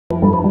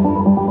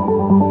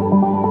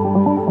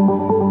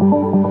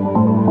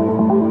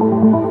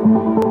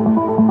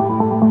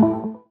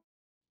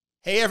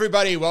Hey,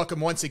 everybody. Welcome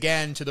once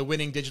again to the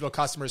Winning Digital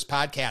Customers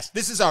podcast.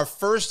 This is our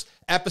first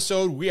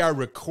episode we are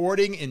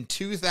recording in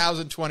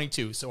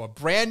 2022. So a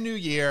brand new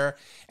year,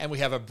 and we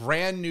have a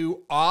brand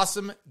new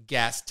awesome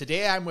guest.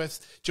 Today I'm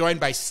joined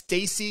by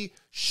Stacy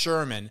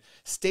Sherman.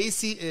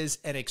 Stacy is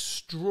an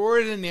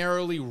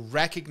extraordinarily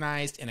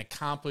recognized and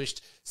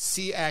accomplished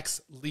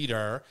CX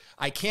leader.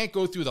 I can't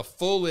go through the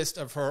full list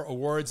of her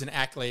awards and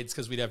accolades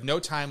because we'd have no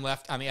time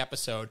left on the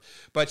episode,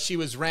 but she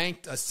was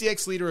ranked a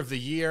CX Leader of the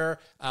Year,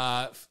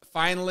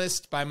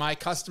 finalist by My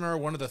Customer,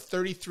 one of the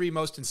 33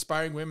 most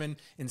inspiring women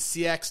in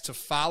CX to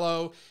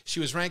follow. She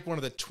was ranked one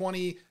of the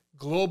 20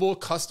 global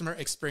customer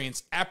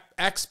experience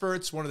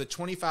experts, one of the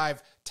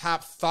 25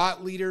 top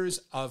thought leaders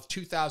of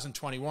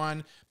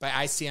 2021 by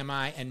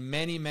ICMI, and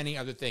many, many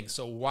other things.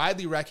 So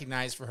widely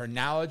recognized for her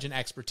knowledge and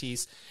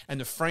expertise and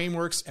the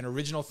frameworks and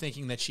original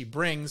thinking that she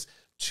brings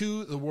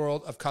to the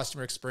world of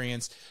customer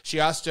experience.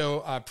 She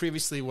also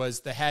previously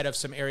was the head of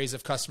some areas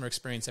of customer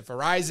experience at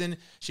Verizon.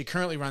 She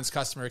currently runs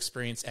customer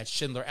experience at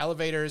Schindler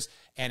Elevators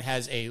and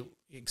has a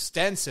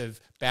extensive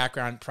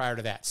background prior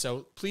to that.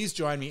 So please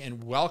join me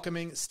in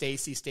welcoming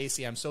Stacy.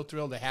 Stacy, I'm so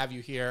thrilled to have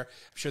you here.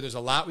 I'm sure there's a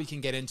lot we can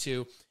get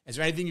into. Is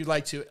there anything you'd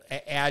like to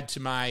add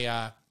to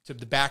my to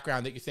the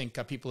background that you think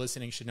people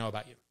listening should know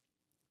about you?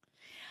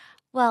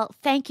 Well,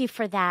 thank you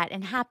for that,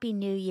 and Happy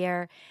New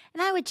Year.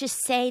 And I would just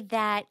say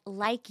that,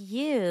 like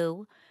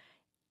you,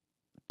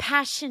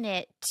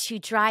 passionate to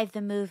drive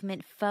the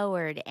movement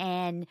forward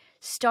and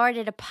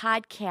started a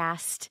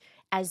podcast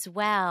as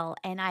well.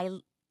 And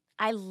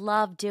I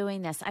love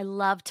doing this. I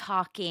love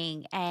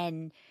talking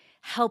and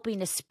helping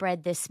to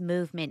spread this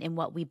movement in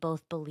what we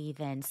both believe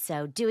in.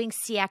 So doing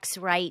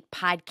CX Right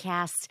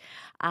podcast,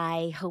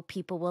 I hope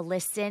people will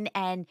listen.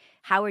 And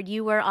Howard,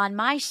 you were on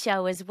my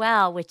show as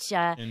well, which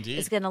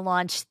is going to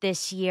launch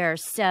this year.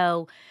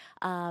 So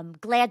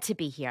glad to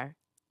be here.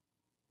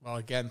 Well,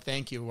 again,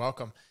 thank you.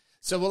 Welcome.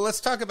 So, let's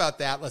talk about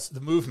that.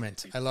 The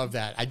movement. I love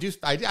that.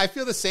 I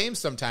feel the same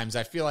sometimes.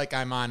 I feel like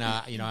I'm on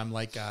I'm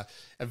like a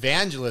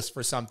evangelist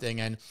for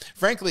something. And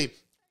frankly,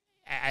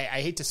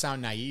 I hate to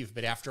sound naive,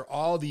 but after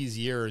all these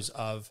years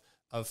of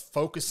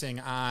focusing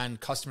on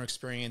customer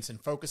experience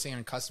and focusing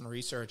on customer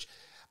research,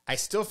 I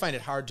still find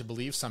it hard to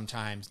believe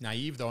sometimes,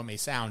 naive though it may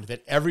sound,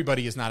 that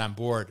everybody is not on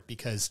board,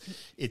 because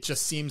it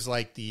just seems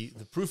like the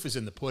proof is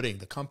in the pudding.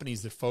 The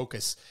companies that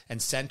focus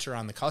and center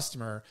on the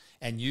customer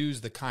and use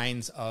the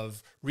kinds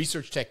of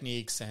research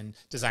techniques and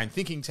design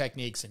thinking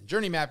techniques and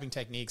journey mapping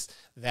techniques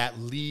that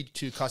lead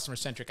to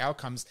customer-centric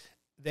outcomes,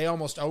 they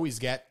almost always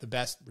get the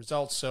best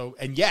results. So,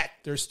 and yet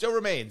there still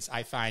remains,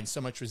 I find,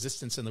 so much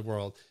resistance in the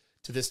world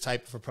to this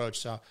type of approach.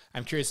 So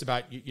I'm curious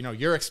about,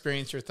 your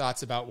experience, your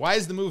thoughts about why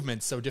is the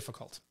movement so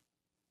difficult?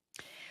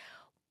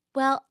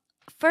 Well,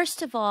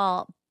 first of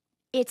all,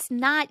 it's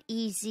not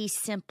easy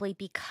simply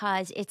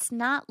because it's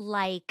not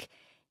like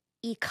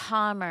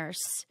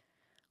e-commerce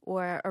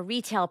or a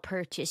retail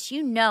purchase.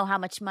 You know how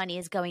much money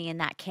is going in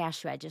that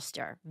cash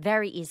register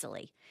very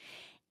easily.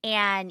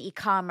 And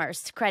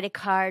e-commerce, credit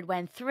card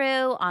went through,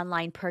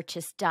 online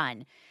purchase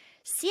done.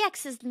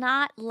 CX is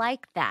not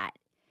like that.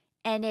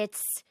 And it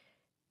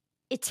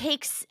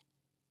takes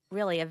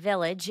really a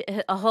village,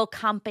 a whole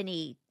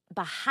company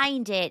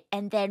behind it,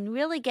 and then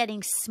really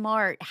getting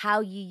smart how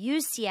you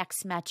use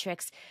CX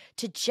metrics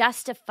to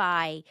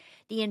justify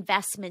the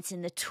investments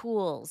in the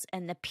tools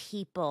and the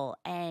people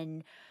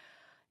and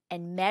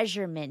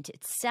measurement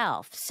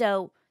itself.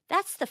 So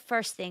that's the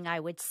first thing I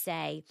would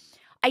say.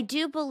 I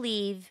do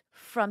believe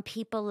from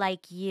people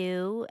like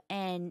you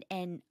and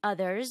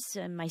others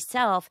and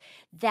myself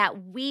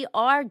that we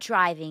are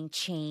driving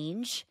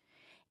change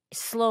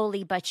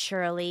slowly but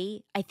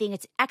surely. I think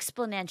it's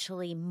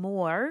exponentially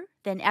more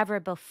than ever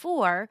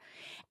before.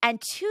 And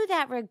to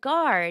that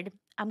regard,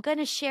 I'm going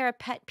to share a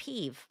pet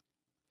peeve.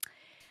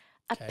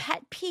 Okay. A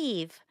pet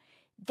peeve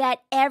that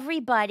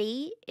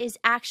everybody is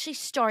actually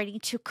starting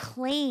to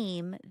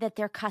claim that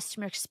they're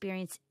customer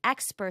experience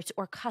experts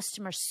or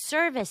customer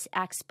service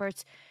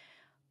experts,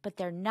 but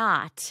they're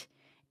not.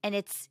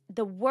 And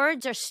the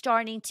words are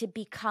starting to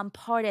become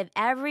part of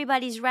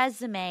everybody's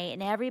resume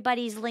and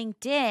everybody's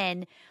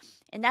LinkedIn.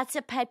 And that's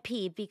a pet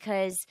peeve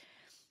because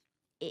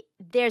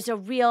there's a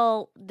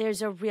real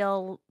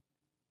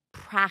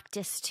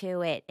practice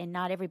to it, and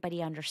not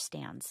everybody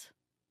understands.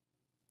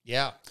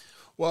 Yeah.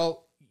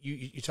 Well,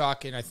 you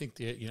talk, and I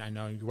think I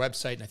know your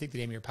website, and I think the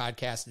name of your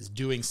podcast is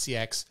Doing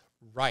CX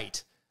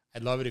Right.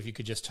 I'd love it if you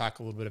could just talk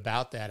a little bit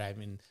about that. I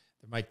mean,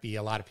 there might be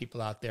a lot of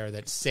people out there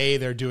that say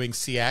they're doing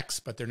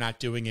CX, but they're not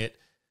doing it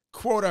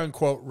quote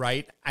unquote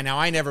right. Now,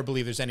 I never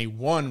believe there's any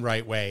one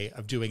right way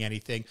of doing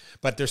anything,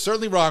 but there's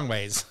certainly wrong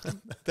ways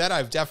that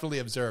I've definitely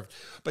observed.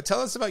 But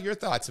tell us about your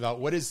thoughts about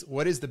what is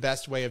the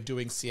best way of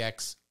doing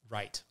CX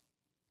right.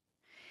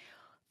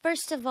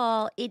 First of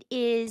all, it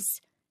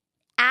is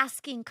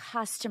asking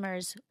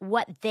customers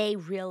what they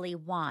really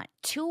want.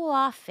 Too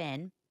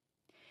often,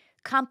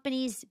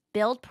 companies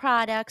build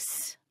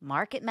products,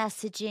 market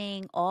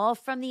messaging, all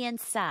from the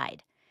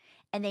inside,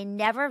 and they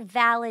never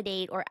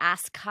validate or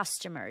ask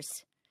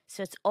customers.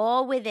 So it's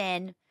all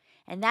within,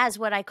 And that is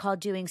what I call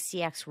doing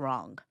CX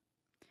wrong.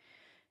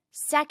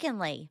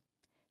 Secondly,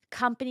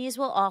 companies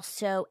will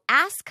also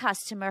ask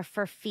customer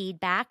for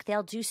feedback.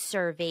 They'll do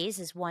surveys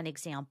as one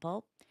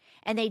example,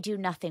 and they do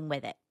nothing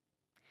with it.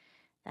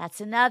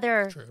 That's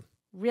another. True.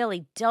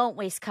 Really, don't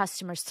waste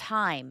customers'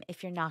 time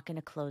if you're not going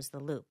to close the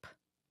loop.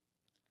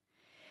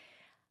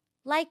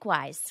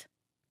 Likewise,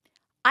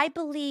 I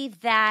believe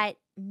that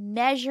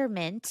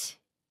measurement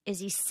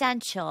is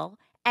essential.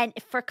 And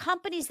for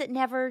companies that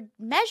never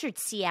measured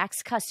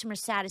CX, customer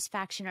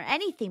satisfaction, or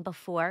anything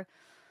before,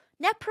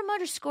 Net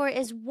Promoter Score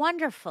is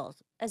wonderful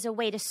as a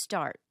way to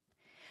start.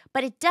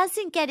 But it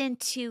doesn't get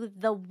into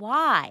the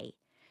why.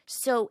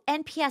 So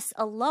NPS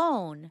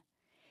alone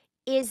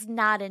is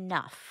not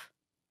enough.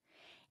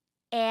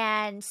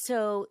 And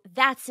so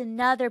that's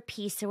another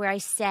piece where I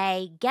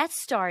say, get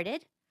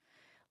started,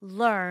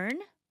 learn,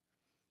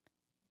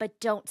 but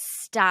don't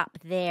stop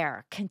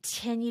there.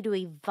 Continue to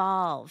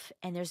evolve.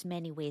 And there's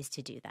many ways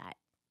to do that.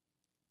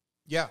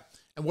 Yeah.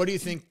 And what do you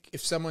think if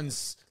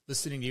someone's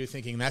listening to you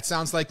thinking, that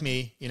sounds like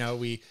me,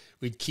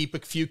 we'd keep a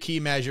few key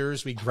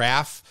measures, we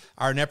graph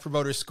our Net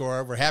Promoter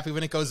Score. We're happy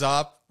when it goes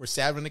up. We're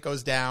sad when it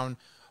goes down,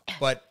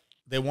 but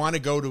they want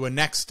to go to a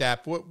next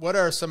step. What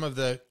are some of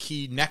the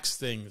key next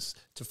things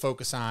to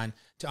focus on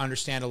to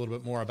understand a little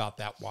bit more about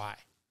that why?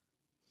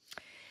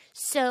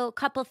 So a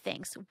couple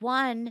things.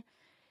 One,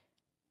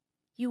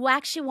 you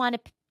actually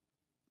want to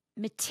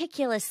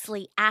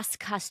meticulously ask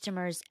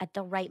customers at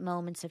the right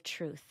moments of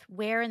truth.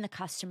 Where in the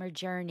customer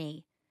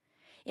journey?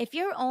 If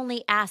you're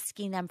only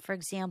asking them, for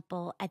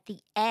example, at the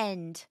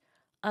end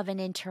of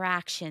an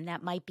interaction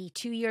that might be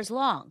 2 years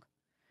long,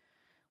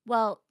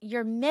 well,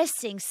 you're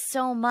missing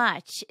so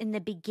much in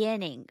the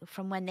beginning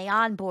from when they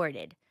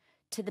onboarded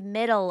to the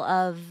middle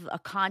of a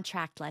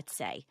contract, let's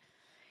say.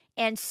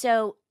 And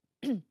so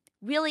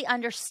really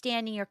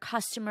understanding your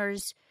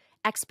customers'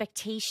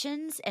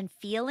 expectations and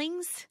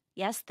feelings,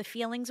 yes, the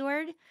feelings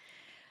word,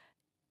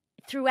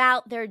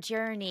 throughout their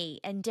journey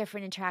and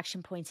different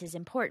interaction points is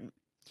important.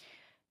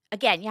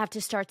 Again, you have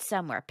to start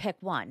somewhere, pick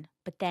one,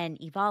 but then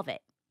evolve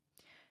it.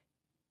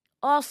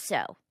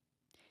 Also,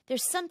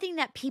 there's something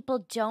that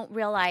people don't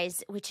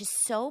realize, which is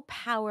so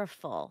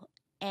powerful.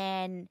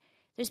 And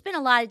there's been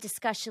a lot of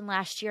discussion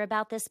last year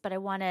about this, but I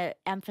want to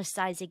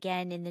emphasize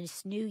again in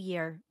this new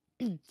year,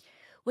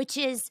 which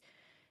is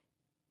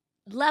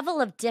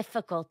level of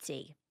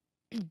difficulty,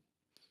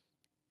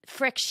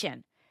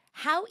 friction.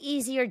 How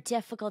easy or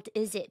difficult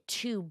is it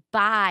to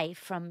buy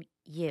from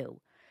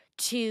you,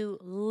 to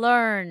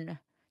learn,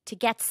 to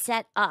get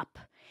set up?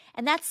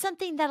 And that's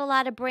something that a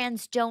lot of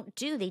brands don't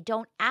do. They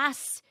don't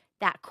ask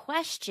that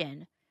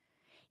question.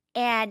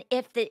 And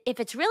if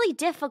it's really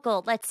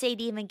difficult, let's say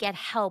to even get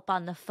help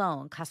on the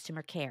phone,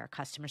 customer care,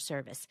 customer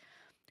service,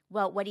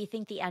 well, what do you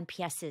think the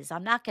NPS is?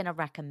 I'm not going to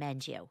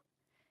recommend you.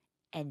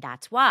 And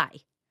that's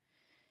why.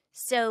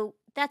 So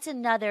that's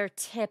another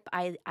tip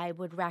I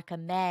would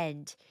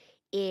recommend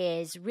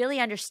is really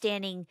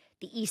understanding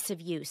the ease of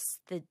use,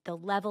 the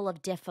level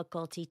of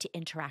difficulty to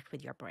interact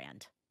with your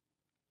brand.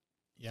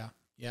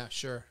 Yeah,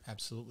 sure.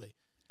 Absolutely.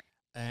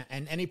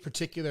 And any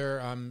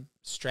particular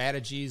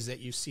strategies that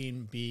you've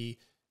seen be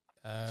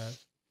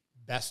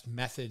best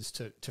methods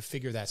to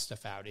figure that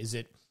stuff out? Is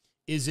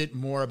it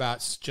more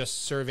about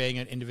just surveying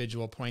at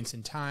individual points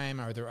in time?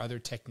 Are there other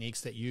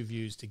techniques that you've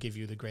used to give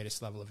you the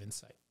greatest level of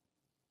insight?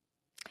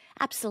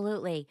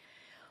 Absolutely.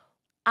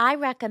 I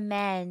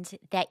recommend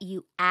that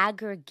you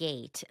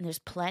aggregate, and there's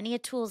plenty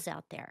of tools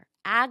out there,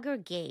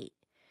 aggregate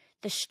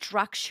the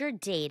structured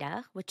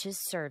data, which is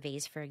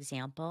surveys, for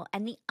example,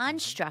 and the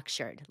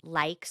unstructured,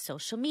 like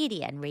social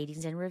media and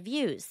ratings and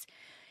reviews,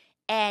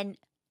 and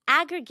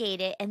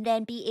aggregate it and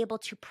then be able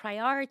to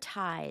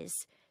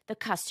prioritize the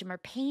customer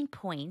pain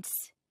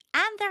points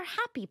and their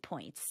happy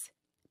points.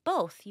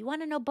 Both. You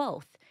want to know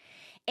both.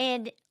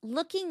 And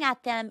looking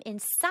at them in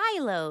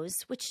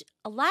silos, which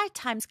a lot of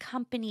times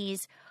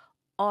companies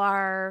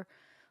are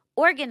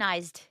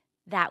organized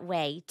that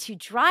way to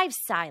drive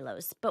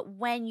silos. But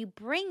when you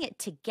bring it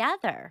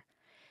together,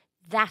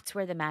 that's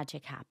where the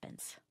magic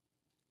happens.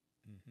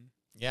 Mm-hmm.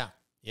 Yeah.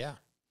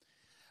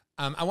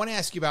 I want to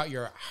ask you about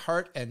your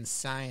heart and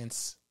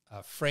science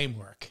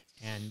framework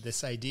and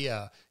this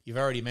idea. You've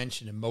already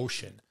mentioned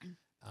emotion.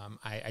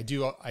 I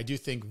do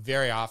think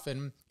very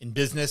often in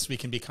business we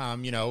can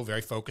become,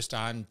 very focused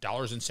on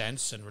dollars and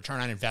cents and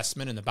return on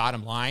investment and the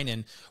bottom line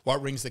and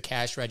what rings the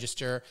cash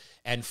register,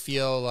 and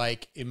feel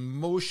like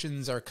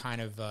emotions are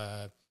kind of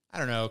a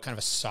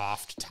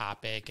soft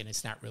topic, and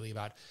it's not really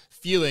about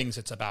feelings.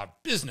 It's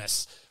about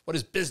business. What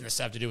does business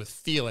have to do with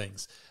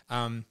feelings?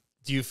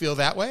 Do you feel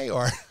that way,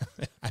 or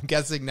I'm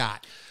guessing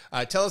not?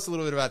 Tell us a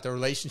little bit about the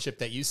relationship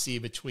that you see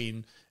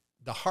between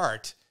the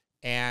heart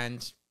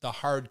and the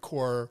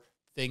hardcore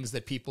things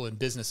that people in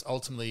business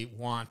ultimately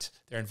want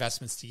their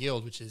investments to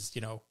yield, which is,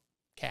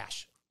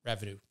 cash,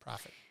 revenue,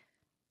 profit.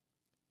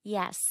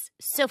 Yes.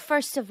 So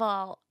first of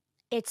all,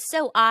 it's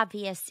so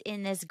obvious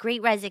in this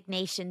Great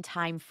Resignation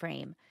time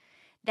frame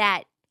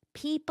that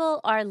people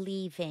are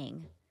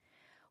leaving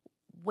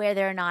where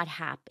they're not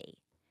happy.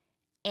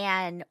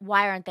 And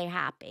why aren't they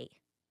happy?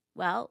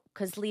 Well,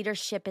 because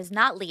leadership is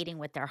not leading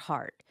with their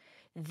heart.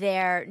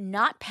 They're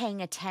not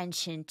paying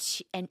attention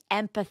to and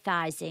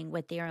empathizing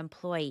with their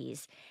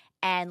employees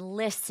and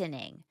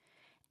listening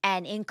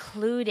and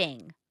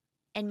including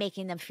and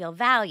making them feel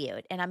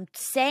valued. And I'm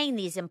saying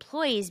these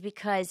employees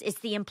because it's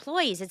the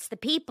employees, it's the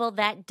people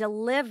that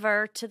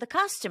deliver to the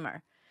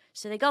customer.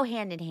 So they go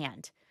hand in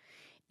hand.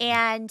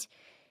 And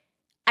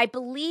I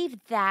believe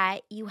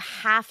that leaders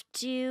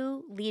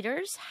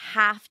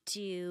have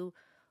to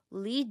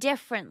lead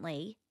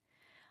differently.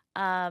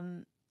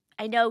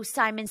 I know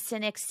Simon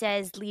Sinek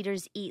says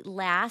leaders eat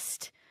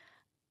last.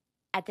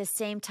 At the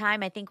same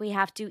time, I think we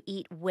have to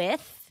eat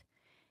with,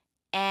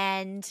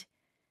 and,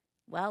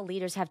 well,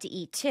 leaders have to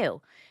eat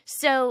too.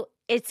 So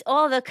it's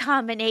all the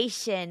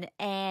combination,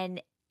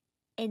 and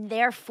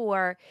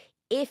therefore,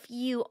 if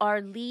you are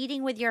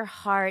leading with your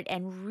heart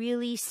and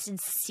really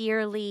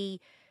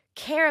sincerely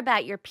care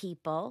about your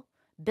people,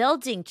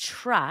 building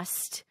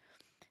trust,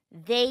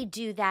 they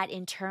do that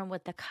in turn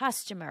with the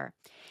customer.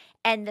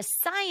 And the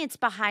science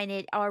behind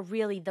it are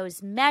really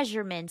those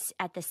measurements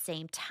at the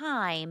same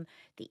time,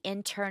 the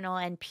internal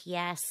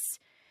NPS,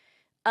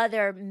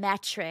 other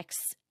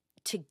metrics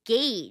to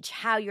gauge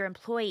how your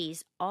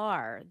employees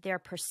are, their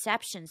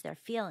perceptions, their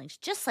feelings,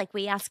 just like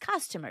we ask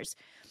customers.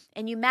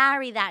 And you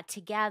marry that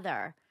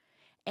together,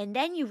 and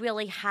then you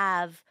really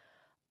have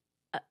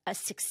a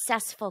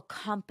successful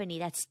company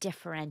that's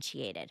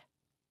differentiated.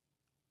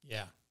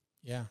 Yeah.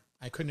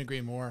 I couldn't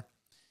agree more.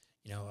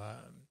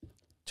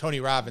 Tony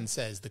Robbins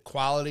says the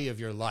quality of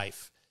your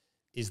life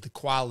is the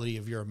quality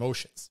of your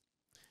emotions.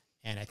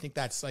 And I think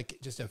that's like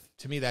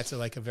to me, that's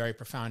a very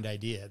profound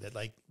idea that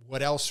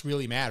what else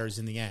really matters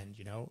in the end,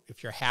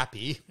 if you're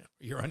happy,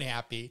 you're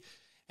unhappy.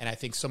 And I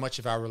think so much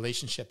of our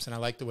relationships, and I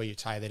like the way you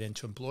tie that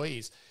into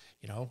employees,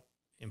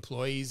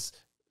 employees,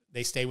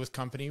 they stay with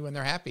company when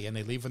they're happy and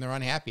they leave when they're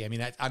unhappy. I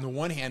mean, on the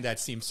one hand, that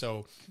seems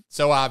so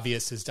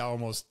obvious as to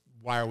almost,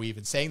 why are we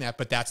even saying that?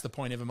 But that's the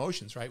point of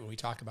emotions, right? When we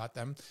talk about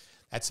them,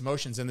 that's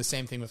emotions. And the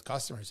same thing with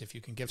customers. If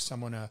you can give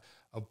someone a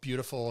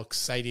beautiful,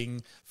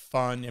 exciting,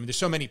 fun, there's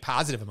so many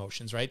positive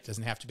emotions, right? It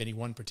doesn't have to be any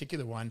one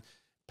particular one.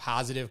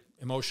 Positive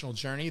emotional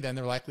journey, then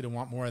they're likely to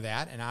want more of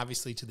that. And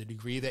obviously, to the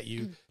degree that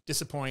you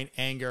disappoint,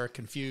 anger,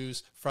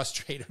 confuse,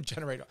 frustrate, or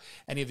generate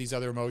any of these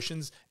other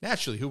emotions,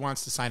 naturally, who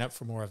wants to sign up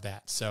for more of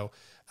that? So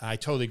I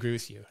totally agree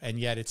with you. And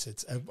yet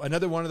it's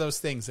another one of those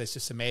things that's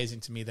just amazing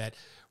to me that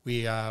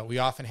we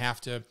often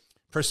have to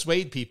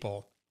persuade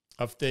people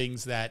of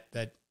things that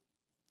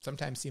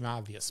sometimes seem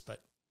obvious,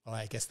 but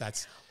I guess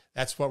that's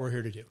what we're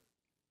here to do.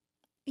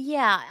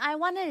 Yeah, I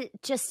want to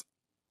just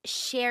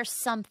share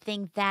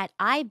something that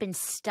I've been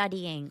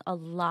studying a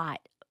lot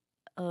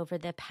over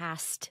the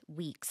past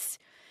weeks,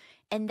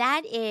 and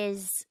that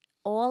is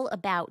all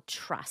about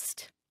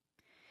trust.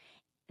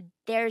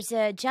 There's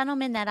a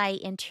gentleman that I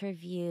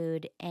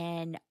interviewed,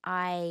 and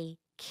I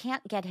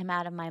can't get him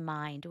out of my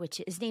mind,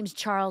 his name's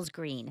Charles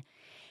Green,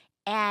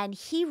 and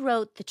he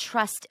wrote the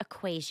trust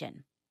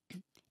equation.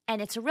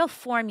 And it's a real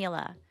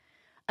formula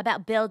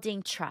about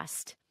building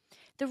trust.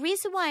 The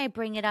reason why I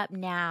bring it up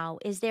now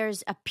is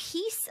there's a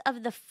piece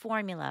of the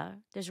formula.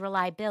 There's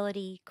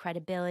reliability,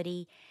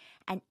 credibility,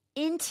 and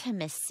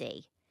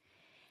intimacy.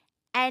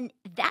 And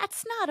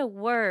that's not a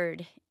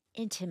word,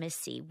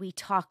 intimacy, we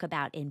talk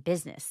about in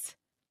business.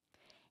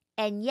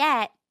 And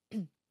yet,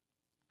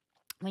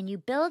 when you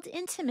build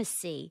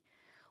intimacy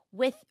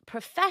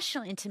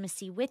professional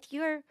intimacy with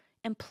your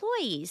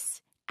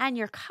employees and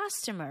your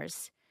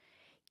customers,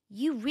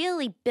 you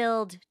really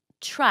build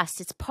trust.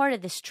 It's part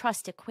of this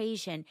trust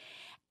equation.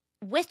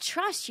 With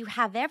trust, you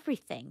have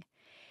everything.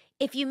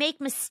 If you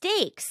make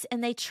mistakes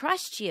and they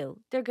trust you,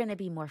 they're going to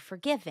be more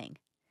forgiving.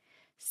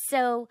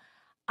 So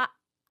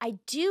I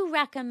do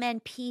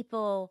recommend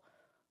people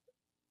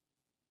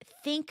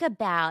think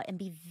about and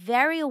be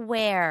very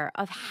aware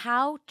of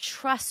how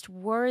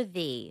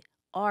trustworthy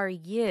are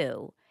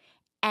you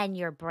and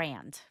your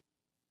brand.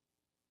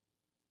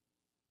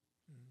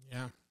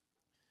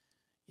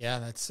 Yeah,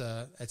 that's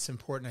an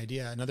important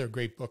idea. Another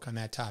great book on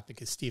that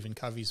topic is Stephen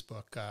Covey's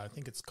book. I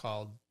think it's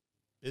called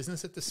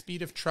Business at the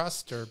Speed of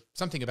Trust, or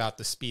something about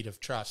the speed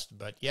of trust.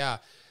 But yeah,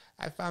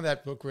 I found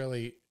that book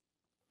really,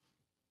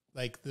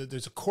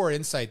 there's a core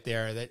insight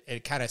there that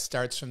it kind of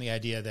starts from the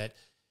idea that,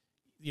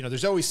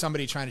 there's always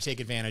somebody trying to take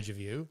advantage of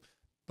you,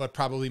 but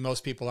probably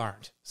most people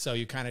aren't. So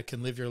you kind of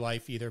can live your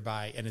life either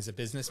by, and as a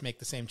business, make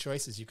the same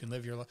choices. You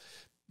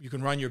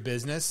can run your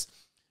business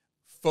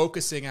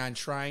focusing on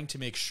trying to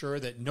make sure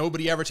that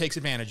nobody ever takes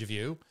advantage of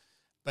you,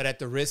 but at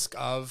the risk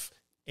of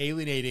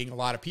alienating a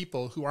lot of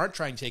people who aren't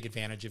trying to take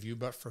advantage of you,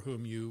 but for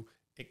whom you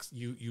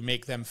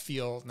make them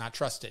feel not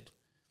trusted.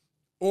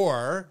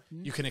 Or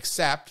you can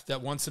accept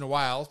that once in a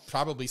while,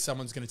 probably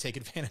someone's going to take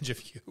advantage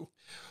of you.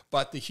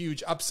 But the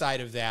huge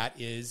upside of that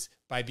is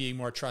by being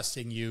more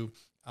trusting, you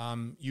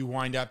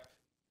wind up,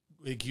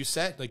 like you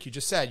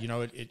just said,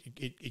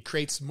 it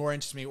creates more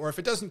intimacy. Or if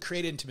it doesn't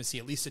create intimacy,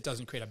 at least it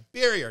doesn't create a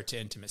barrier to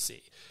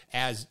intimacy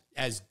as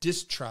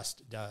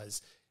distrust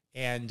does.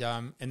 And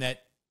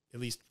that, at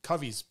least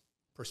Covey's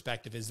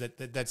perspective is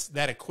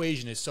that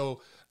equation is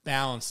so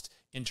balanced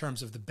in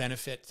terms of the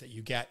benefit that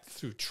you get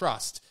through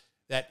trust.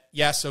 That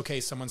yes, okay,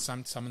 someone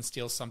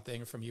steals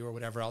something from you or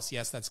whatever else.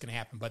 Yes, that's going to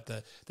happen. But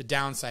the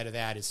downside of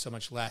that is so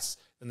much less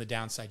than the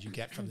downside you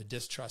get from the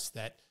distrust.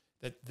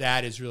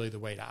 That is really the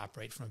way to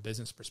operate from a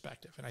business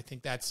perspective. And I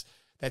think that's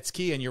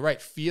key. And you're right,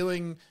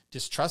 feeling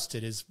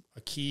distrusted is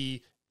a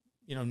key,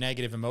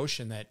 negative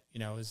emotion that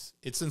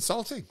it's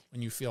insulting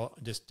when you feel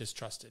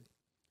distrusted.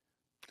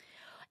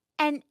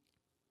 And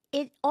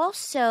it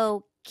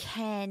also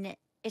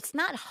it's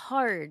not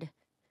hard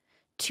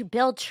to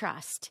build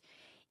trust.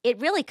 It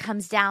really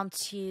comes down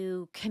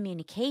to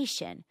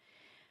communication.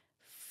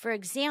 For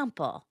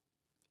example,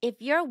 if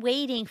you're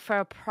waiting for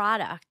a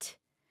product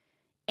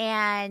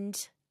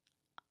and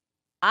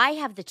I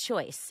have the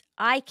choice,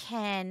 I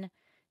can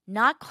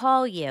not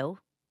call you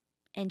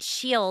and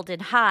shield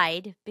and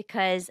hide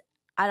because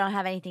I don't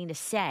have anything to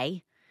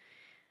say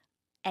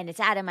and it's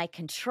out of my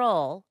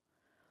control,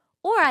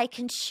 or I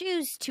can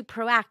choose to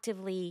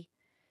proactively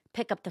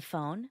pick up the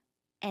phone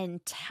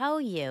and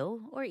tell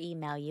you or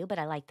email you, but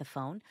I like the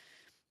phone,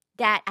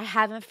 that I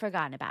haven't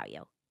forgotten about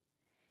you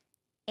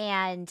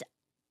and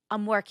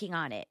I'm working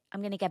on it.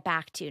 I'm going to get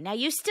back to you. Now,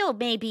 you still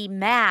may be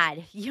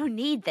mad. You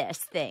need this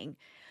thing,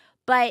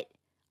 but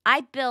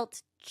I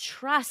built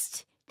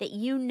trust that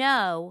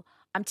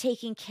I'm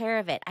taking care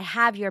of it. I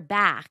have your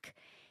back,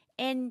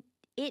 and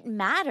it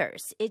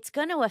matters. It's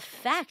going to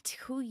affect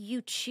who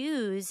you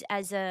choose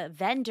as a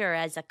vendor,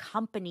 as a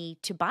company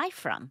to buy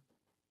from.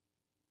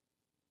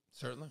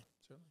 Certainly.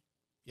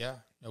 Yeah,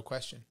 no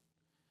question.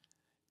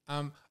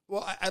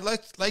 Well, I'd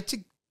like to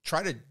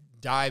try to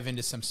dive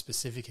into some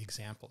specific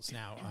examples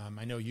now.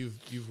 I know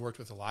you've worked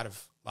with a lot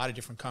of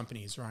different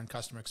companies around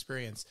customer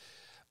experience.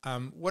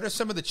 What are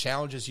some of the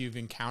challenges you've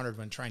encountered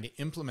when trying to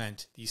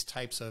implement these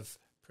types of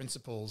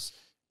principles,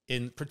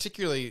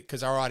 particularly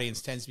because our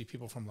audience tends to be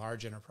people from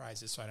large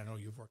enterprises. So I don't know,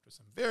 you've worked with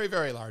some very,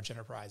 very large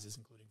enterprises,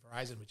 including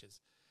Verizon, which is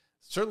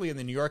certainly in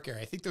the New York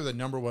area. I think they're the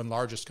number one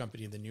largest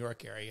company in the New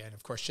York area. And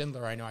of course,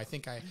 Schindler, I know, I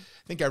think I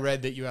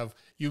read that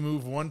you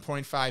move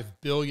 1.5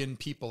 billion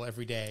people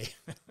every day.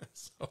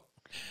 So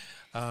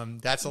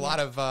that's a lot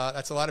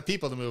of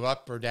people to move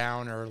up or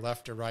down or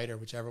left or right or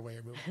whichever way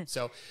you're moving.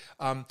 So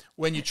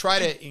when you try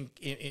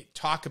to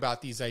talk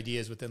about these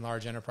ideas within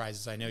large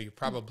enterprises, I know you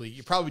probably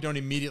don't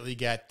immediately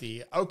get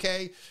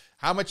okay,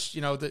 how much,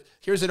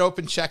 here's an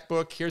open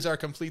checkbook, here's our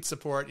complete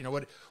support.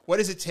 What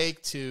does it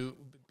take to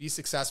be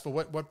successful?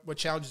 What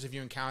challenges have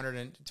you encountered?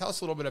 And tell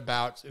us a little bit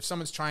about if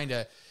someone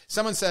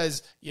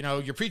says,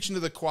 you're preaching to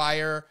the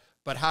choir,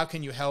 but how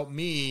can you help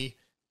me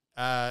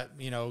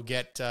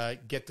get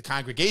the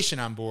congregation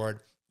on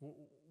board?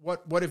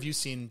 What have you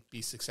seen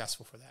be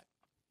successful for that?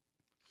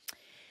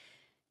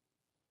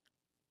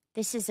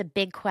 This is a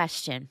big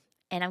question,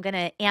 and I'm going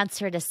to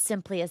answer it as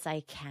simply as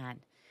I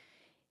can.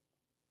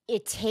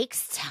 It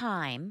takes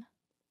time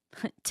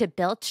to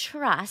build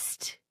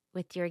trust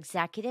with your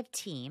executive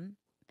team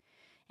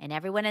and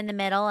everyone in the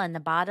middle and the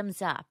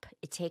bottoms up.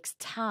 It takes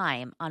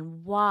time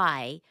on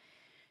why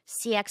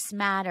CX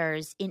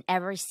matters in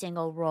every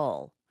single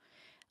role.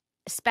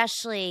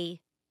 Especially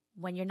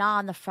when you're not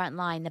on the front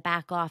line, the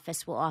back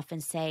office will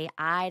often say,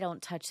 I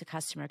don't touch the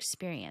customer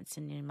experience.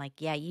 And I'm like,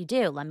 yeah, you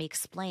do. Let me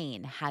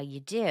explain how you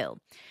do.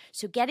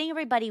 So getting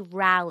everybody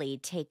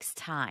rallied takes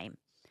time.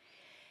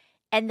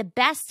 And the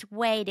best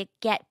way to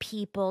get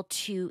people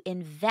to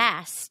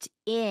invest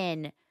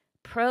in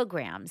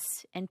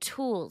programs and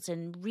tools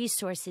and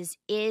resources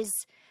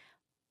is,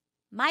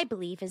 my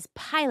belief, is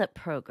pilot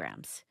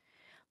programs.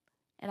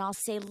 And I'll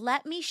say,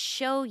 let me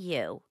show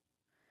you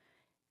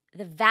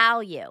the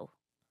value.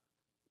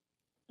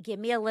 Give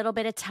me a little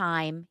bit of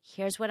time.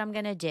 Here's what I'm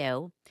going to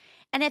do.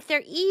 And if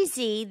they're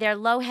easy, they're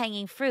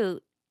low-hanging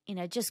fruit,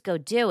 just go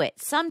do it.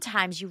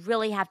 Sometimes you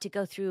really have to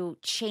go through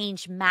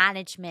change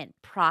management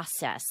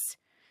process.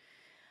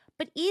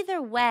 But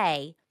either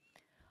way,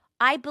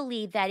 I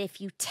believe that if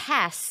you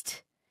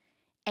test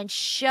and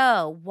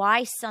show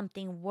why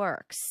something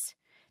works,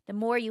 the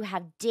more you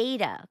have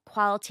data,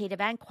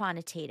 qualitative and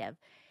quantitative,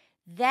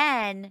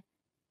 then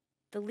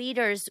the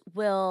leaders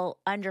will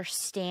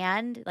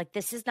understand, like,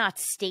 this is not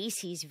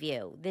Stacy's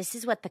view. This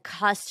is what the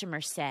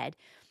customer said.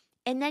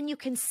 And then you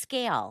can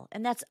scale.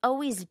 And that's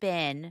always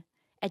been,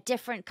 at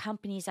different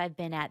companies I've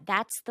been at,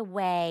 that's the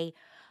way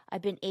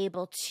I've been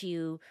able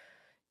to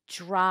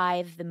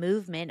drive the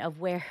movement of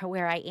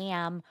where I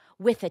am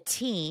with a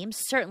team.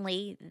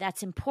 Certainly,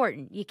 that's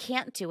important. You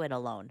can't do it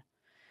alone.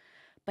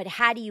 But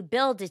how do you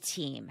build a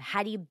team?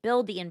 How do you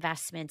build the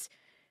investments?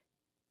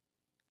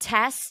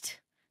 Test,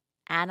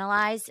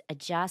 analyze,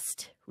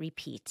 adjust,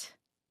 repeat.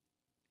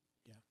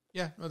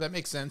 Yeah, well, that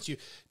makes sense. You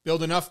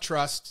build enough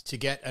trust to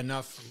get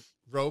enough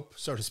rope,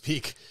 so to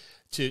speak,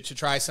 to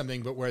try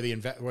something, but where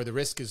the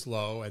risk is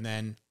low. And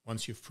then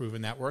once you've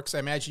proven that works, I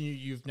imagine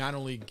you've not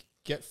only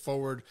get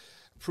forward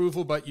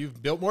approval, but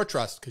you've built more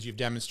trust because you've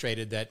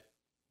demonstrated that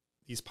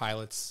these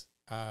pilots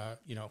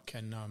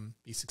can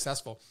be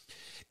successful.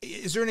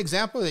 Is there an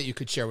example that you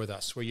could share with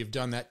us where you've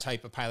done that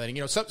type of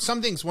piloting?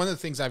 Some things, one of the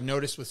things I've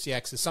noticed with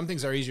CX is some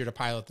things are easier to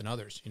pilot than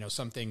others.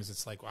 Some things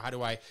it's like, well, how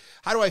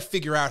do I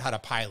figure out how to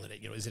pilot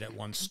it? Is it at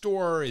one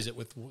store? Is it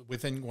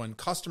within one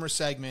customer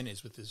segment?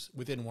 Is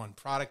within one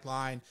product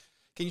line?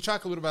 Can you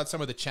talk a little about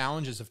some of the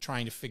challenges of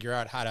trying to figure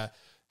out how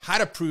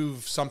to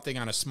prove something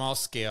on a small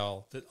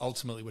scale that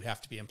ultimately would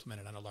have to be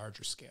implemented on a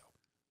larger scale?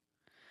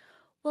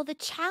 Well, the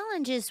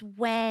challenge is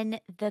when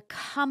the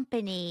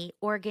company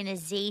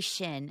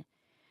organization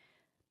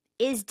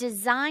is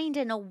designed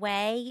in a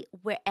way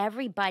where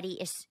everybody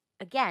is,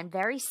 again,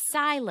 very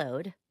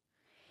siloed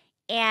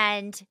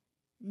and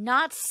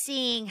not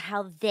seeing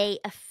how they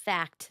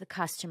affect the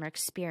customer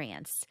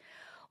experience.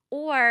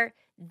 Or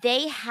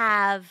they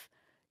have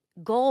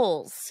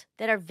goals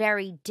that are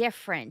very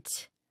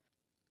different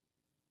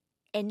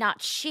and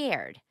not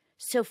shared.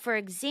 So, for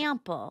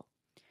example,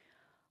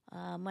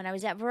 when I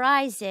was at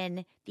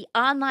Verizon, the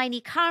online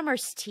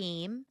e-commerce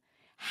team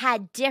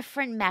had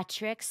different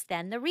metrics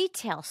than the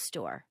retail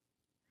store.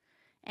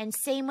 And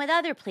same with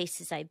other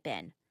places I've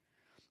been.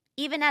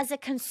 Even as a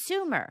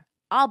consumer,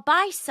 I'll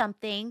buy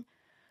something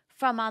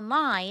from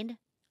online,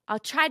 I'll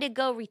try to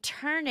go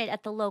return it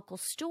at the local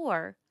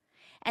store,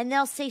 and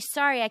they'll say,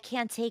 sorry, I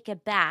can't take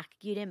it back.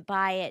 You didn't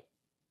buy it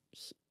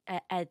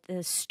at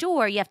the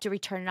store. You have to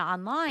return it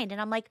online. And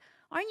I'm like,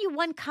 aren't you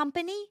one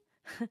company?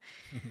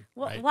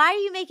 Right. Why are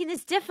you making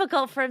this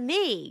difficult for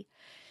me?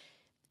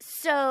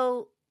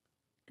 So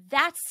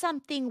that's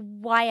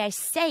something why I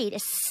say it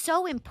is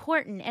so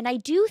important. And I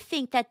do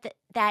think that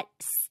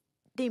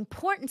the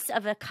importance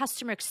of a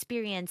customer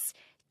experience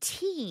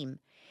team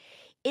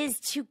is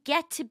to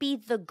get to be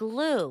the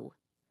glue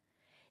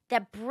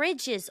that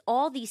bridges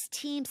all these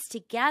teams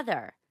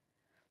together,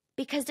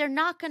 because they're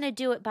not going to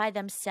do it by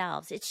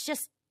themselves. It's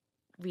just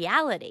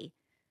reality.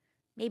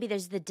 Maybe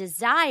there's the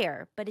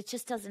desire, but it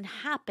just doesn't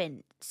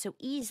happen so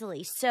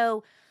easily.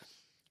 So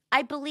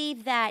I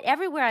believe that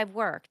everywhere I've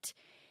worked,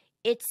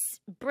 it's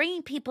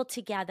bringing people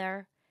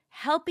together,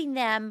 helping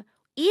them,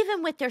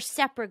 even with their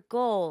separate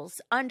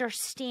goals,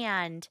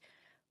 understand,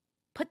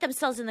 put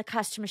themselves in the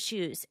customer's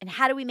shoes, and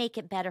how do we make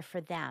it better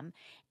for them?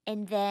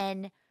 And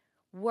then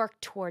work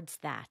towards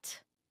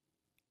that.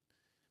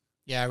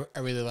 Yeah, I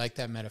really like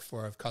that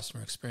metaphor of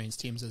customer experience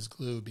teams as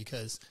glue,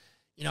 because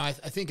I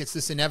think it's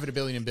this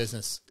inevitability in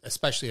business,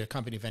 especially a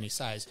company of any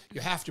size.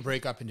 You have to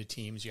break up into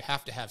teams. You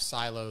have to have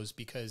silos,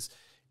 because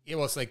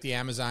it's like the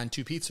Amazon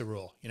 2 pizza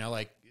rule.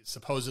 Like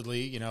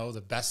supposedly,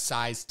 the best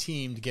sized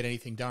team to get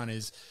anything done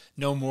is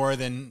no more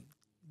than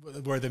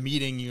where the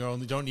meeting, you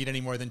only don't need any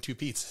more than 2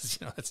 pizzas.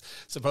 That's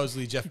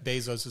supposedly Jeff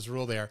Bezos'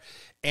 rule there.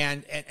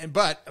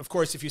 But of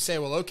course, if you say,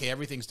 well, okay,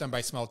 everything's done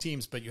by small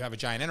teams, but you have a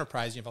giant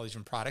enterprise, you have all these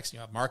different products, and you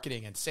have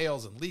marketing and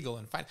sales and legal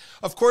and finance.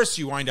 Of course,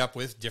 you wind up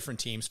with different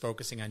teams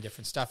focusing on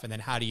different stuff. And then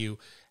how do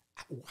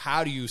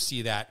you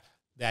see that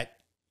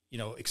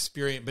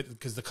experience? But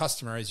because the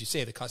customer, as you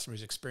say, the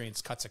customer's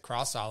experience cuts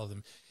across all of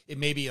them. It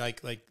may be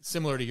like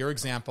similar to your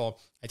example.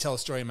 I tell a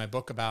story in my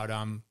book about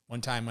one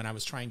time when I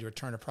was trying to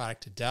return a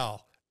product to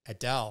Dell,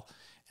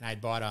 and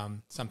I'd bought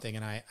something,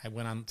 and I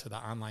went on to the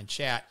online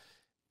chat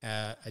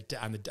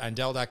on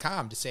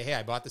Dell.com to say, hey,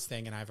 I bought this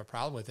thing and I have a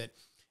problem with it.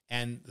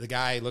 And the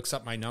guy looks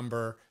up my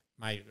number,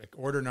 my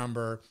order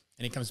number,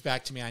 and he comes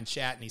back to me on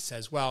chat and he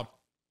says, well,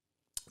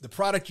 the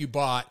product you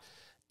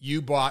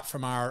bought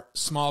from our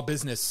small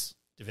business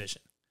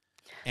division.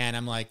 And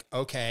I'm like,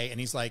 okay.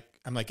 And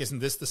I'm like, isn't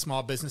this the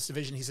small business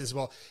division? He says,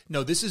 well,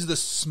 no, this is the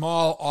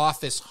small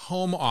office,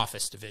 home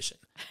office division,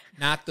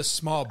 not the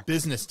small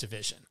business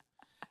division.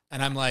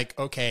 And I'm like,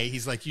 okay.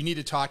 He's like, you need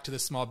to talk to the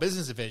small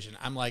business division.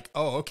 I'm like,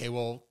 oh, okay.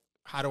 Well,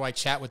 how do I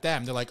chat with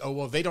them? They're like, oh,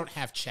 well, they don't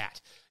have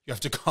chat. You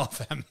have to call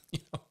them,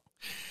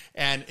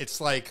 And it's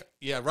like,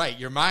 yeah, right.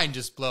 Your mind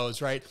just blows,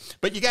 right?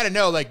 But you got to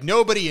know, like,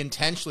 nobody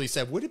intentionally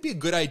said, would it be a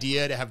good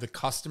idea to have the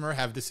customer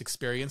have this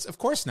experience? Of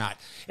course not.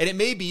 And it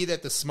may be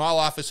that the small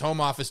office, home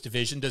office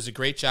division does a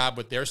great job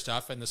with their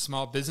stuff, and the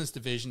small business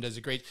division does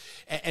a great,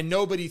 and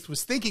nobody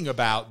was thinking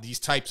about these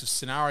types of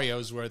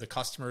scenarios where the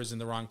customer is in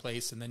the wrong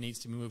place and then needs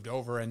to be moved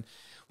over. And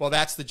well,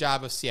 that's the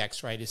job of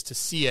CX, right? Is to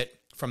see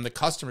it from the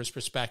customer's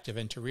perspective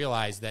and to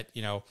realize that,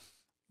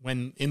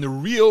 when in the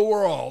real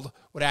world,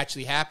 what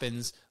actually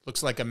happens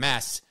looks like a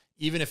mess,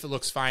 even if it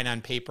looks fine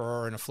on paper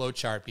or in a flow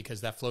chart,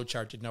 because that flow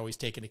chart didn't always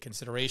take into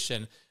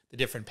consideration the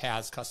different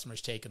paths customers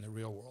take in the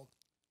real world.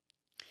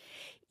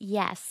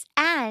 Yes.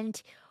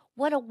 And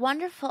what a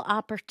wonderful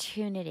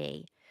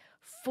opportunity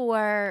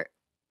bring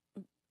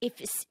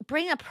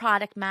a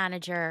product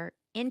manager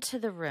into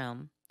the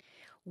room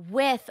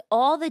with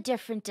all the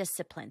different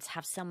disciplines.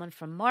 Have someone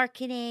from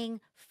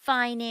marketing,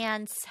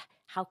 finance,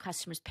 how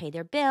customers pay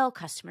their bill,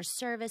 customer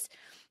service,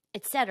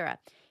 etc.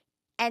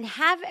 And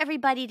have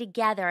everybody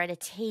together at a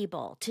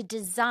table to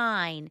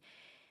design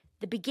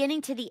the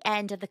beginning to the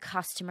end of the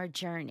customer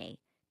journey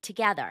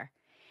together.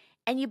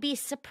 And you'd be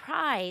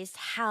surprised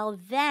how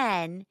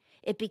then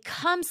it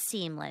becomes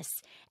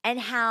seamless and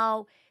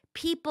how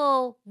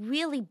people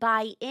really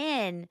buy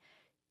in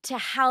to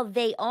how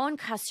they own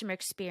customer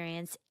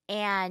experience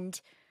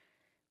and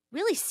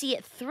really see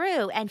it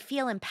through and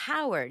feel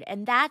empowered.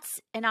 And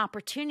that's an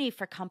opportunity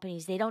for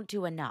companies. They don't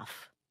do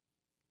enough.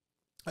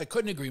 I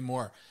couldn't agree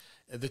more.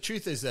 The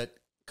truth is that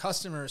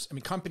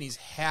companies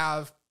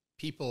have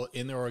people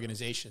in their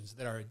organizations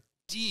that are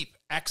deep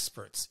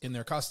experts in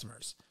their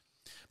customers,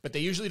 but they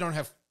usually don't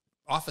have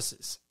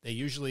offices. They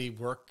usually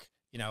work,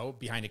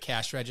 behind a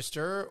cash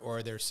register,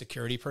 or they're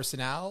security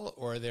personnel,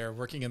 or they're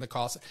working in the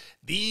call center.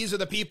 These are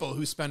the people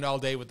who spend all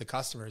day with the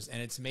customers.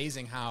 And it's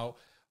amazing how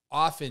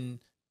often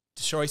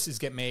choices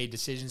get made,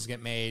 decisions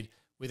get made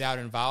without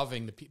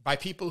involving by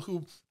people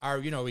who are,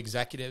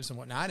 executives and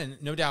whatnot,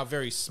 and no doubt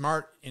very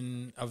smart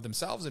in of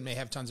themselves and may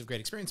have tons of great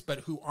experience, but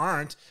who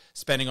aren't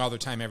spending all their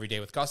time every day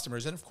with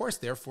customers. And of course,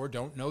 therefore,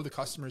 don't know the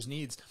customer's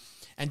needs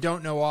and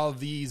don't know all of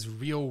these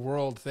real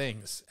world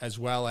things, as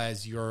well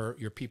as your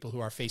people who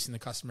are facing the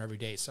customer every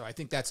day. So I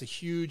think that's a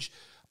huge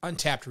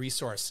untapped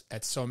resource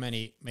at so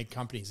many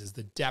companies, is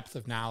the depth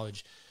of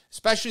knowledge,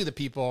 especially the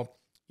people,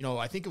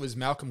 I think it was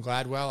Malcolm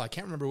Gladwell. I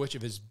can't remember which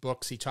of his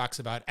books he talks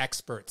about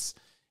experts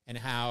and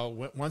how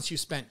once you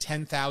spent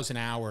 10,000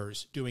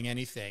 hours doing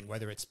anything,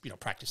 whether it's,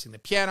 practicing the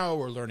piano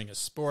or learning a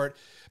sport,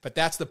 but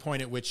that's the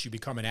point at which you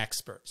become an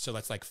expert. So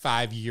that's like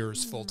 5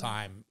 years full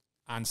time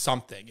on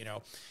something,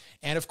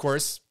 And of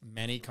course,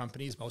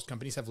 most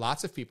companies have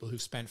lots of people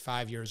who've spent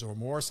 5 years or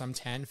more, some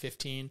 10,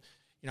 15.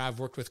 I've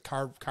worked with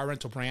car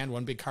rental brand,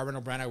 one big car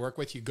rental brand I work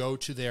with. You go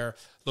to their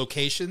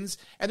locations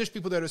and there's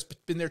people that have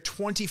been there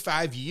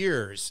 25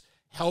 years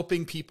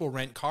helping people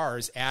rent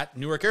cars at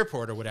Newark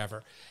Airport or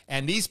whatever.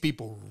 And these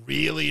people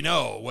really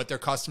know what their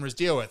customers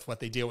deal with, what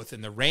they deal with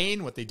in the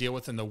rain, what they deal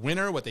with in the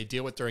winter, what they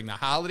deal with during the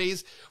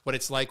holidays, what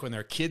it's like when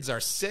their kids are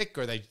sick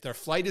or their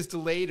flight is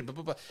delayed, blah,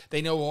 blah, blah.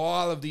 They know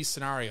all of these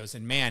scenarios.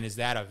 And man, is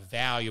that a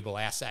valuable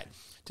asset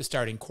to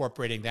start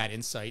incorporating that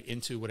insight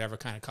into whatever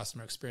kind of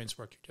customer experience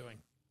work you're doing.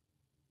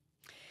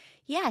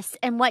 Yes,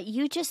 and what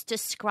you just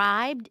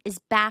described is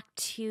back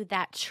to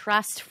that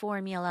trust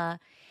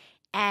formula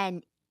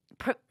and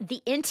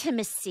the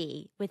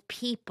intimacy with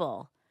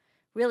people,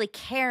 really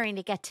caring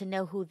to get to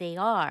know who they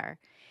are.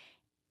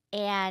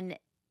 And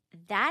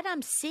that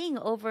I'm seeing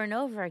over and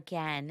over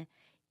again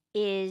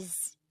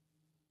is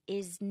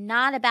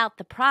not about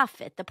the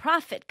profit. The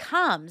profit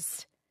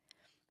comes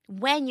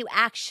when you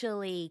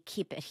actually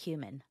keep it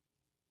human.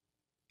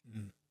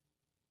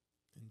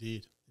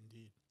 Indeed.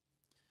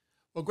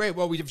 Well, great.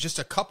 Well, we have just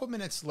a couple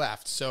minutes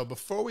left. So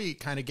before we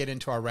kind of get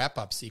into our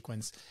wrap-up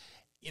sequence,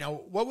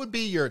 what would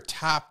be your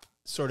top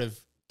sort of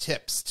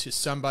tips to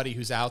somebody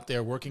who's out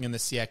there working in the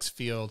CX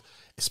field,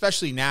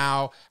 especially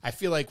now? I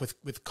feel like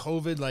with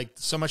COVID, like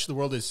so much of the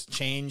world has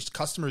changed.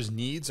 Customers'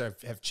 needs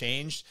have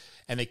changed,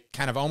 and they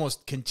kind of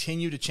almost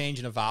continue to change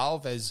and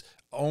evolve as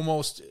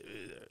almost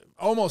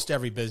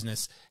every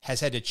business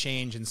has had to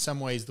change in some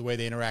ways the way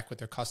they interact with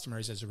their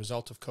customers as a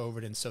result of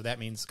COVID. And so that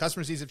means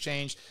customers' needs have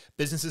changed.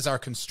 Businesses are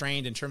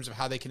constrained in terms of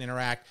how they can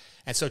interact.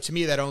 And so to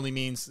me, that only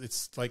means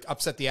it's like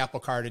upset the apple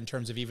cart in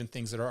terms of even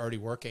things that are already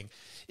working.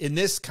 In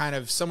this kind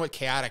of somewhat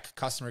chaotic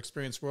customer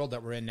experience world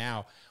that we're in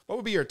now, what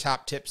would be your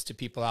top tips to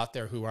people out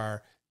there who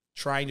are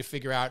trying to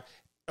figure out,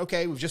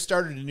 okay, we've just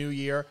started a new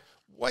year.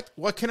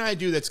 What can I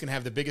do that's going to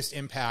have the biggest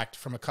impact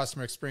from a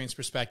customer experience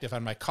perspective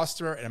on my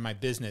customer and on my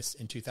business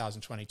in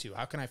 2022?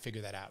 How can I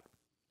figure that out?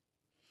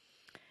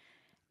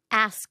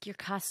 Ask your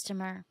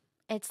customer.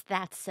 It's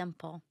that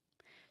simple.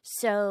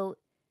 So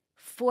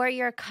for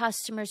your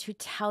customers who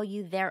tell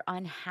you they're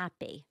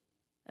unhappy,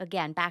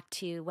 again, back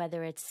to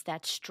whether it's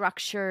that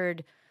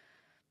structured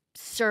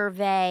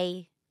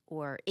survey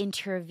or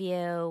interview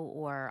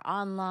or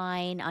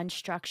online,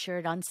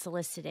 unstructured,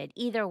 unsolicited,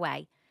 either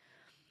way,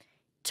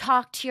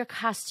 talk to your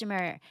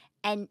customer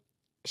and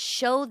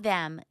show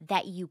them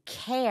that you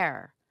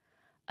care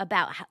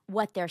about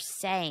what they're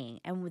saying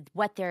and with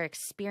what they're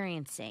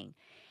experiencing,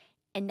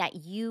 and that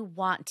you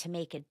want to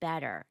make it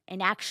better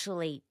and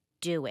actually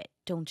do it.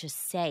 Don't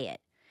just say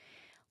it.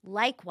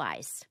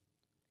 Likewise,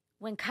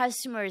 when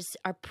customers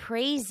are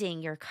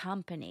praising your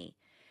company,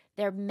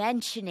 they're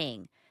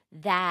mentioning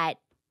that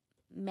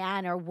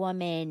man or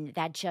woman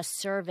that just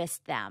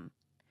serviced them.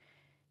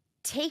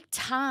 Take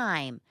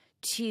time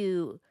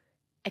to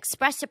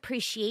express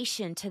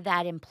appreciation to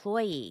that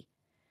employee,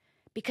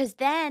 because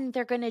then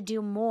they're going to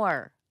do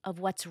more of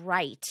what's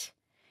right.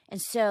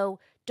 And so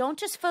don't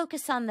just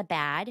focus on the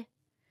bad.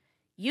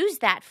 Use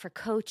that for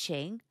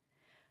coaching.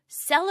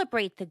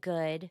 Celebrate the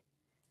good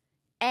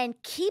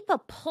and keep a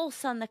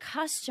pulse on the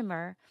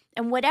customer.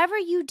 And whatever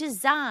you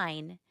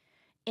design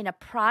in a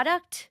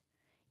product,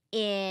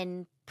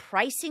 in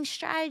pricing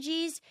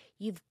strategies,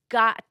 you've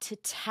got to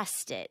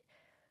test it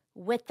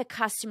with the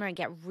customer and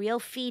get real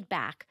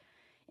feedback.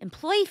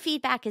 Employee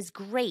feedback is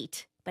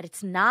great, but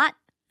it's not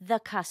the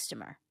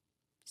customer.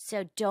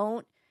 So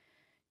don't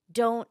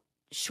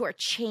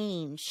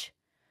shortchange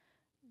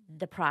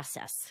the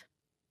process.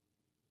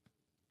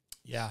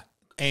 Yeah.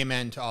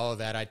 Amen to all of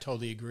that. I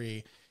totally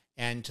agree.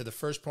 And to the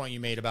first point you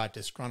made about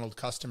disgruntled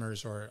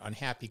customers or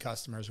unhappy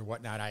customers or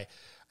whatnot, I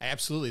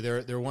absolutely,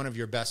 they're one of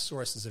your best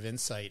sources of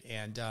insight.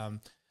 And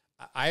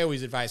I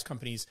always advise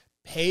companies,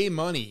 pay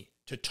money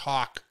to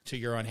talk to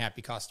your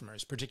unhappy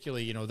customers,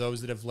 particularly,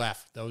 those that have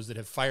left, those that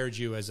have fired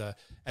you as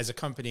a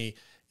company.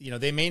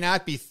 They may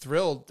not be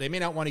thrilled. They may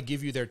not want to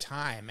give you their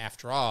time.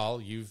 After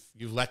all, you've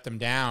let them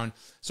down.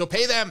 So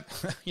pay them,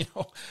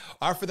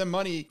 offer them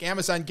money,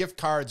 Amazon gift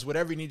cards,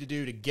 whatever you need to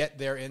do to get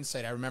their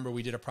insight. I remember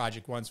we did a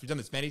project once. We've done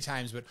this many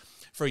times, but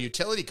for a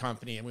utility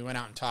company, and we went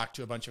out and talked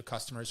to a bunch of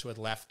customers who had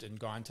left and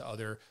gone to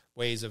other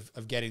ways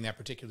of getting that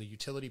particular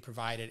utility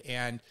provided.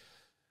 And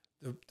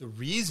the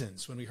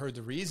reasons, when we heard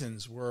the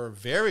reasons, were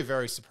very,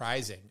 very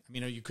surprising. I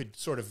mean, you could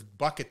sort of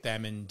bucket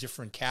them in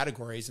different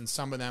categories, and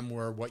some of them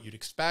were what you'd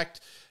expect,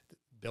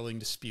 billing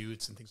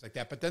disputes and things like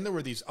that. But then there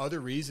were these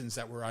other reasons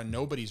that were on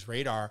nobody's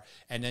radar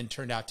and then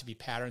turned out to be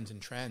patterns and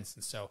trends.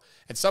 And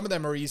some of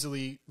them are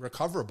easily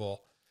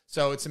recoverable.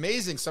 So it's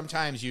amazing.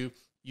 Sometimes you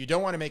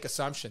don't want to make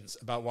assumptions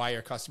about why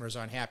your customers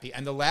are unhappy.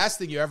 And the last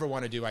thing you ever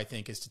want to do, I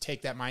think, is to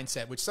take that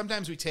mindset, which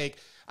sometimes we take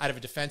out of a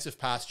defensive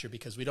posture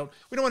because we don't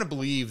want to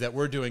believe that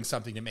we're doing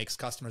something that makes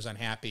customers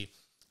unhappy.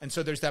 And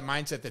so there's that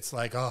mindset that's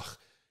like,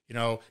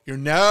 you're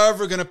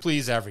never going to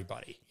please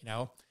everybody,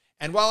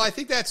 And while I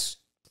think that's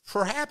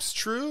perhaps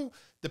true,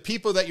 the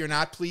people that you're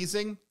not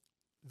pleasing,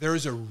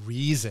 there's a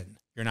reason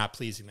you're not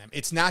pleasing them.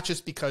 It's not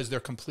just because they're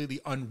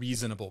completely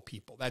unreasonable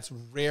people. That's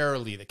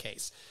rarely the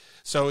case.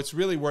 So it's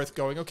really worth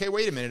going, okay,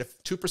 wait a minute.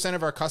 If 2%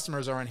 of our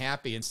customers are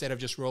unhappy, instead of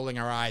just rolling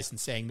our eyes and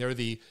saying they're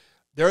the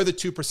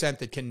 2%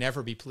 that can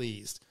never be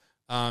pleased.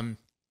 It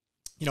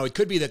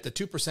could be that the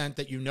 2%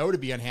 that to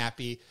be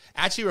unhappy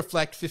actually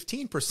reflect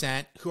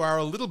 15% who are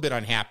a little bit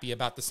unhappy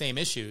about the same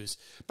issues,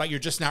 but you're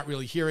just not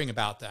really hearing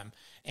about them.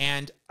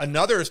 And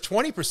another is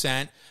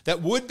 20%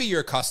 that would be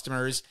your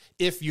customers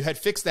if you had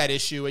fixed that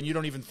issue, and you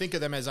don't even think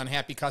of them as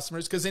unhappy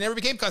customers because they never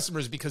became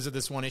customers because of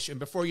this one issue. And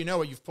before you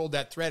know it, you've pulled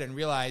that thread and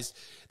realized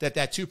that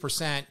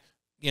 2%,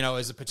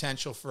 is a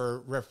potential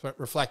for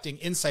reflecting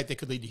insight that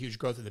could lead to huge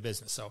growth of the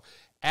business. So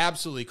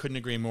absolutely couldn't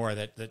agree more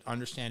that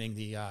understanding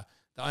the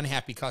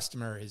unhappy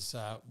customer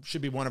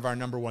should be one of our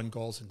number one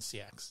goals in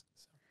CX.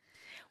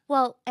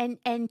 Well, and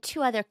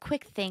two other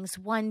quick things.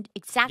 One,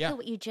 exactly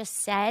what you just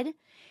said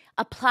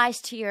applies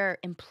to your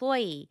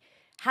employee.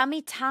 How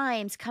many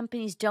times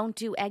companies don't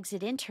do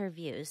exit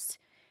interviews?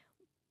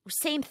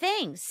 Same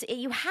things.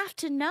 You have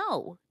to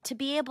know to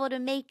be able to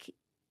make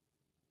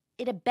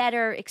it a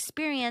better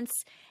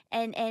experience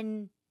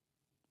and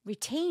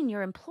retain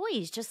your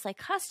employees just like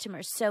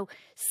customers. So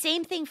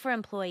same thing for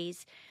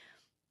employees.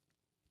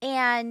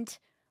 And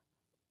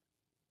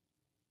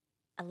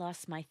I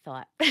lost my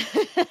thought.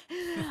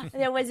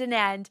 There was an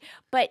end.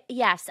 But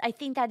yes, I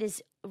think that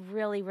is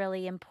really,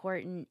 really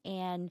important.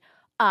 And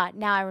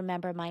now I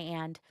remember my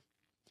and.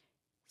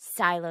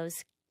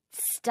 Silos.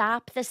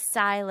 Stop the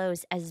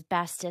silos as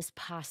best as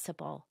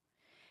possible,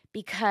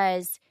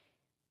 because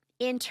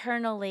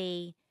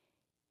internally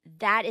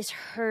that is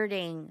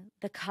hurting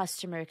the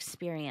customer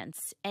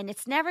experience. And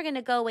it's never going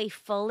to go away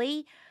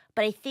fully,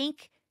 but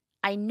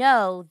I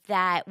know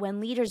that when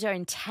leaders are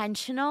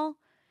intentional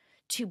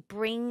to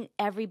bring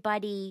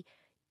everybody,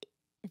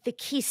 the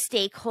key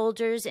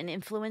stakeholders and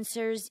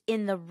influencers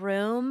in the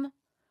room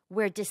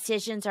where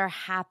decisions are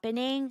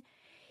happening,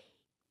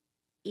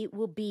 it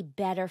will be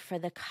better for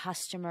the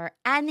customer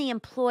and the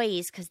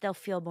employees because they'll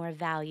feel more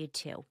valued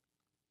too.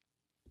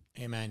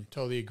 Amen.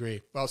 Totally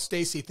agree. Well,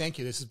 Stacy, thank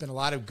you. This has been a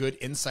lot of good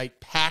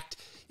insight packed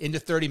into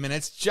 30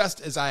 minutes,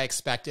 just as I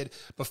expected.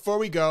 Before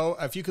we go,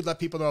 if you could let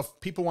people know, if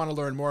people want to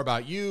learn more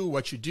about you,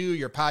 what you do,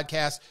 your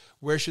podcast,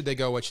 where should they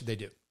go? What should they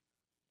do?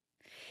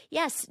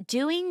 Yes,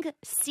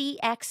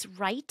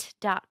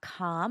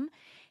 doingcxright.com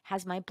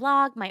has my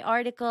blog, my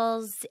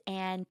articles,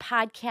 and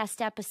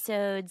podcast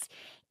episodes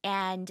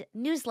and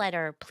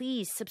newsletter.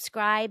 Please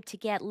subscribe to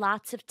get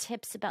lots of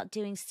tips about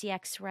doing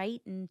CX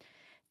right. And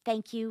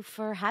thank you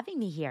for having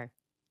me here.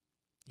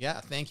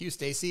 Yeah, thank you,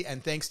 Stacy.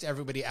 And thanks to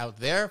everybody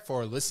out there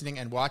for listening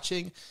and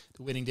watching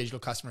the Winning Digital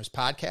Customers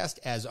podcast.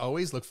 As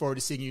always, look forward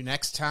to seeing you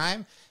next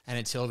time. And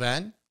until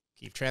then,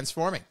 keep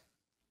transforming.